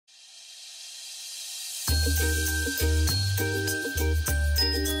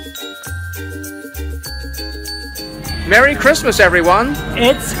Merry Christmas, everyone!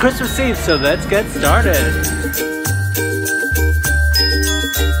 It's Christmas Eve, so let's get started.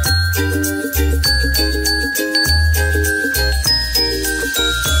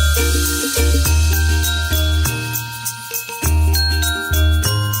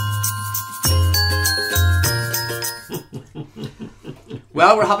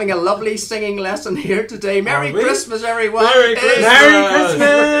 Well, we're having a lovely singing lesson here today. Merry Christmas, everyone! Merry Christmas!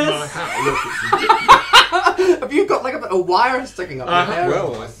 Merry Christmas! Have you got like a wire sticking up your hair?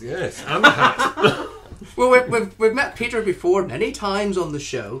 Well, yes, and a hat. Well, we've met Peter before many times on the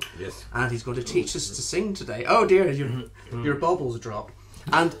show. Yes. And he's going to teach us to sing today. Oh dear, your bubbles drop.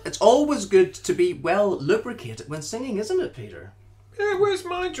 And it's always good to be well lubricated when singing, isn't it, Peter? Yeah, where's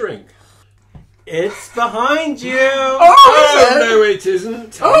my drink? It's behind you! Oh, no, it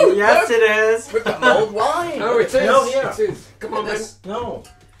isn't. Oh, yes, it is. We've got mulled wine. No, it is. No, yeah. It is. Come on, then. No.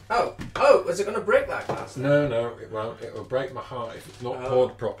 Oh, is it going to break that glass? No, it won't. It will break my heart if it's not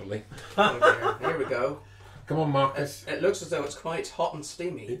poured properly. Oh, dear. Here we go. Come on, Marcus. It looks as though it's quite hot and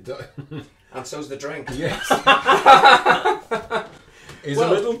steamy. It does. And so's the drink. Yes. It's a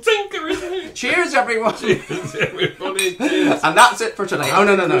little tinker, isn't it? Cheers, everyone! Cheers, everybody. Cheers. And that's it for today. Oh,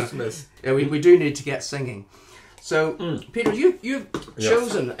 no. Christmas. Yeah, we do need to get singing. So, Peter, you've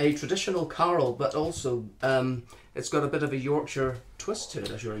chosen a traditional carol, but also it's got a bit of a Yorkshire twist to it,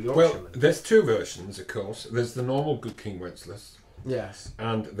 as you're a Yorkshireman. Well, there's two versions, of course. There's the normal Good King Wenceslas. Yes.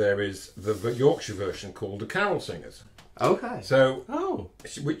 And there is the Yorkshire version called the Carol Singers. Okay. So,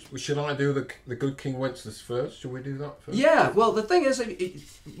 should I do the Good King Wenceslas first? Should we do that first? Yeah, well, the thing is,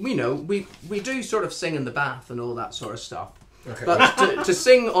 we do sort of sing in the bath and all that sort of stuff. Okay. But to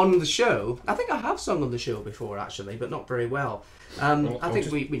sing on the show, I think I have sung on the show before, actually, but not very well. I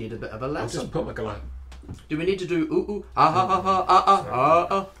think we need a bit of a lesson. I'll just put my glass. Do we need to do ooh ooh ah ha ha ha ah ah ah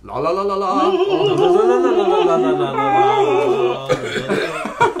ah la la la la la?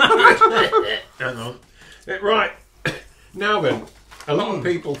 Hang on. Right. Now then, a lot of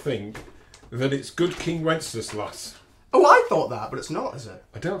people think that it's Good King Wenceslas. Oh, I thought that, but it's not, is it?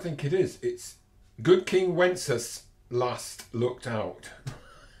 I don't think it is. It's Good King Wenceslas last looked out.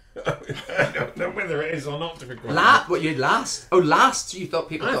 I don't know whether it is or not, to be quite honest. What you last? Oh, last. You thought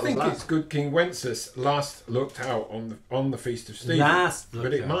people I thought it think was it's last. Good King Wenceslas last looked out on the Feast of Stephen.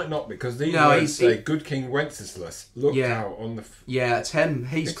 But it might not, because these words say Good King Wenceslas looked out on the... Yeah, it's him.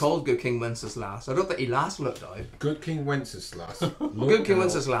 He's called Good King Wenceslas. I don't think he last looked out. Good King Wenceslas. Good King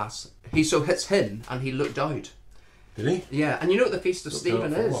Wenceslas. It's him, and he looked out. Did he? Yeah, and you know what the Feast of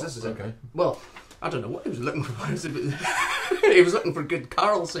Stephen is? What? This is Okay. it. Well, I don't know what he was looking for. He was looking for good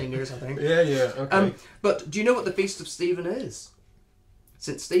carol singers, I think. Yeah, okay. But do you know what the Feast of Stephen is?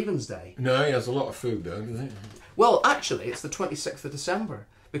 St. Stephen's Day. No, he has a lot of food though, doesn't he? Well, actually, it's the 26th of December.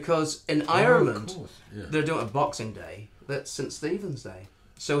 Because in Ireland, they're doing a Boxing Day. That's St. Stephen's Day.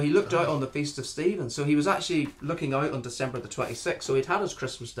 So he looked out on the Feast of Stephen. So he was actually looking out on December the 26th. So he'd had his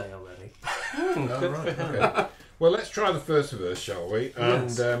Christmas Day already. Right, okay. Well, let's try the first verse, shall we?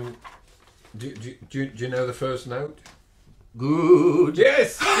 And Yes. do you know the first note? Good.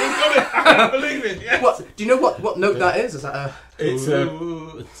 Yes, you got it. I can't believe it. Yes. What? Do you know what note that is? Is that a... It's a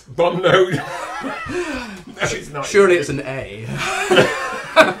bomb note. No, it's not. Surely it's an A.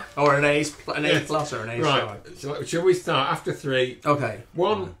 Or an A plus or an A star. Right. Shall we start after three? Okay.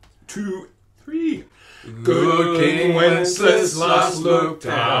 1, 2, 3. Good King Wenceslas looked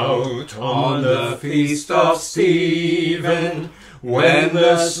out on the Feast of Stephen, when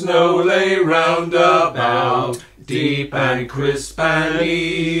the snow lay round about, deep and crisp and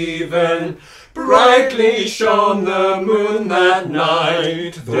even. Brightly shone the moon that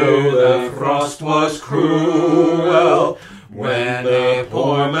night, though the frost was cruel. When the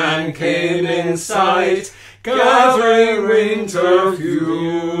poor man came in sight, gathering winter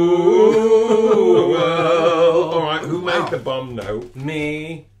fuel. All right, who made the bomb note?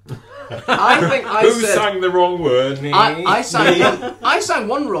 Me. I think I Who said... sang the wrong word? Me. I sang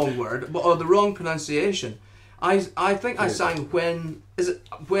one wrong word, or the wrong pronunciation. I think I sang when... Is it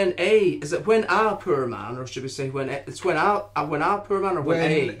when a poor man, or should we say when a, it's when a poor man, or when I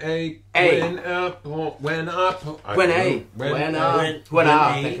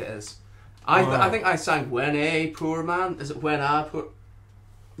think it is. I think I sang when a poor man. Is it when a poor?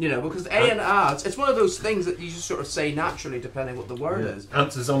 You know, because A and A, it's one of those things that you just sort of say naturally depending what the word is.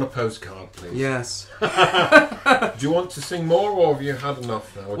 Answers on a postcard, please. Yes. Do you want to sing more, or have you had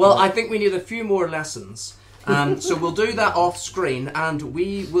enough now? Well, I think we need a few more lessons. So we'll do that off screen, and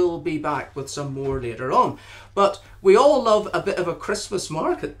we will be back with some more later on. But we all love a bit of a Christmas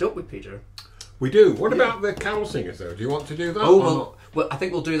market, don't we, Peter? We do. What about the carol singers, though? Do you want to do that? Oh, well, I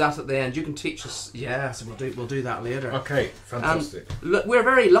think we'll do that at the end. You can teach us. Yeah, so we'll do that later. Okay, fantastic. Look, we're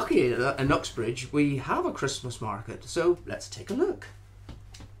very lucky in Uxbridge. We have a Christmas market, so let's take a look.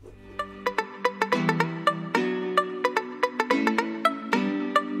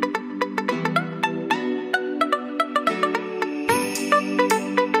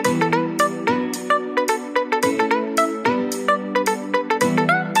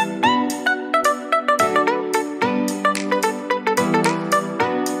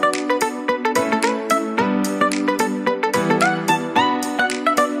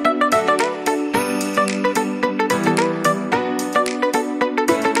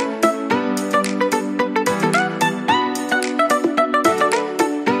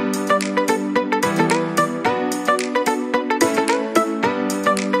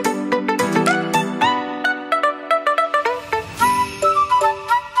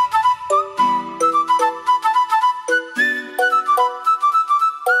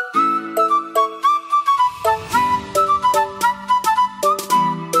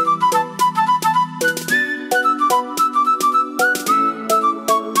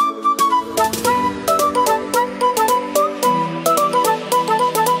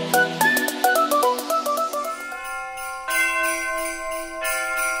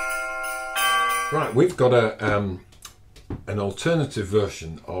 Right, we've got an alternative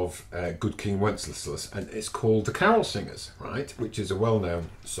version of Good King Wenceslas, and it's called The Carol Singers, right? Which is a well-known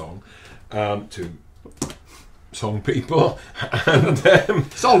song to song people, and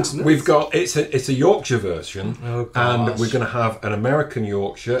Songsmiths. We've got it's a Yorkshire version, and we're going to have an American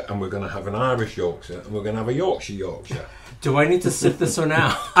Yorkshire, and we're going to have an Irish Yorkshire, and we're going to have a Yorkshire. Do I need to sip this one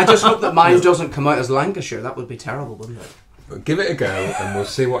out? I just hope that mine doesn't come out as Lancashire. That would be terrible, wouldn't it? Give it a go, and we'll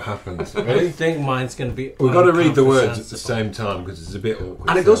see what happens. Ready? I think mine's going to be. We've got to read the words at the same time because it's a bit awkward.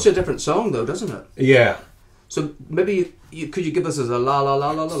 And it goes to a different song, though, doesn't it? Yeah. So maybe could you give us a la la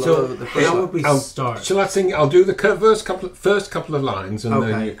la la la? So the how would we start? Shall I sing? I'll do the first couple of lines, and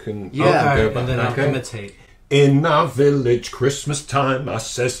then you can go back. And then I'll imitate. In our village Christmas time, I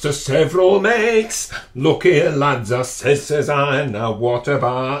says to several mates, look here lads, I says I, now what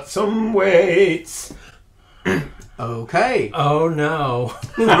about some weights? Okay. Oh no.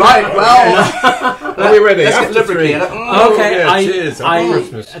 Right, well. Are we ready? Let's get lubricated. Okay, yeah, cheers.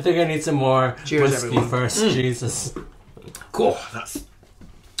 I think I need some more cheers, whiskey everyone. first. Jesus. Cool, that's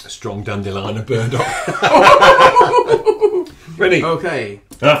a strong dandelion of burdock. Ready? Okay.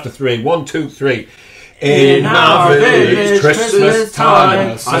 After 3, 1, 2, 3. In our village Christmas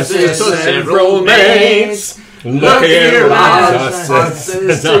time, I says to several mates, look here lads, I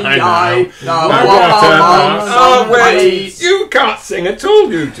says I, now what about our weights? You can't sing at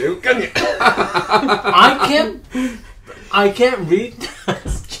all, you two, can you? I can't read.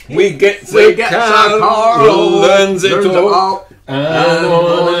 We get the carol, learns it all. And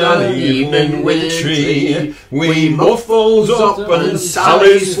on an evening wintry, we muffles up and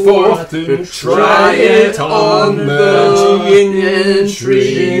sallies forth to try it on the gin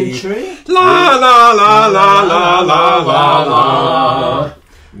tree. La la la la la la la la.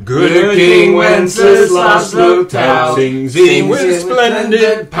 Good King Wenceslas looked out, sings with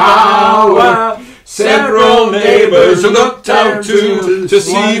splendid power. Several neighbours looked out too to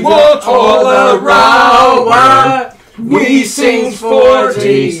see what all the row were. We sing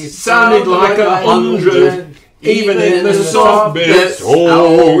 40, sounded like 100, even in the soft bits,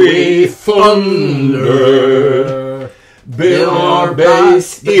 oh we thunder. Bill our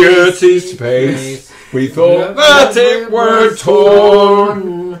bass, ear to space, we thought that it were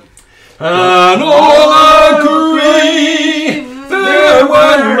torn, and all agree there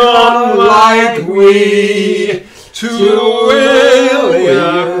were none like we to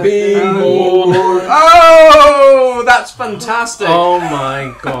William be born. Oh, that's fantastic. Oh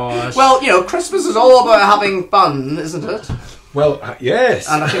my gosh. Well, you know, Christmas is all about having fun, isn't it? Well, yes.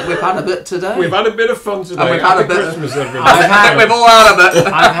 And I think we've had a bit today. We've had a bit of fun today. And we've had a bit Christmas, everybody. I think we've all had a bit.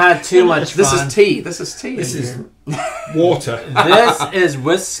 I've had too much fun. This is tea. This is tea. This is water. This is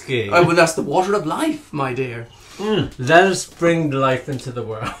whiskey. Oh, well, that's the water of life, my dear. Let us bring life into the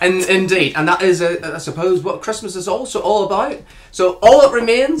world. And indeed, and that is, I suppose, what Christmas is also all about. So all that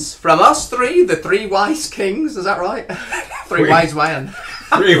remains from us three, the three wise kings, is that right? Three wise men.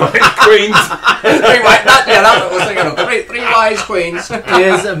 3 wise queens. That's what I was thinking of. Three wise queens.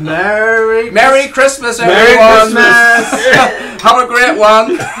 Is a Merry Christmas, everyone. Merry Christmas. Have a great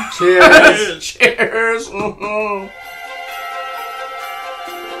one. Cheers. Cheers. Mm-hmm.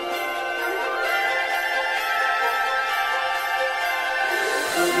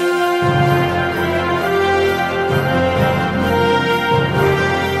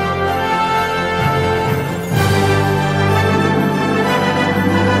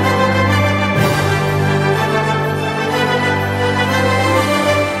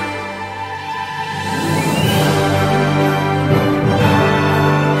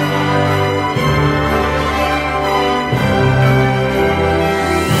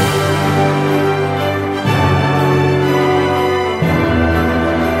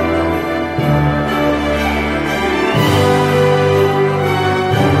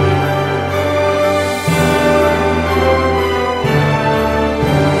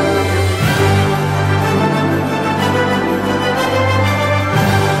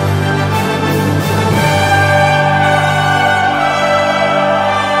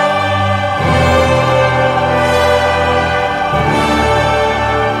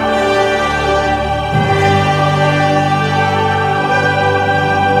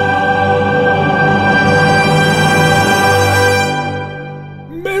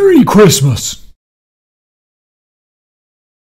 Merry Christmas!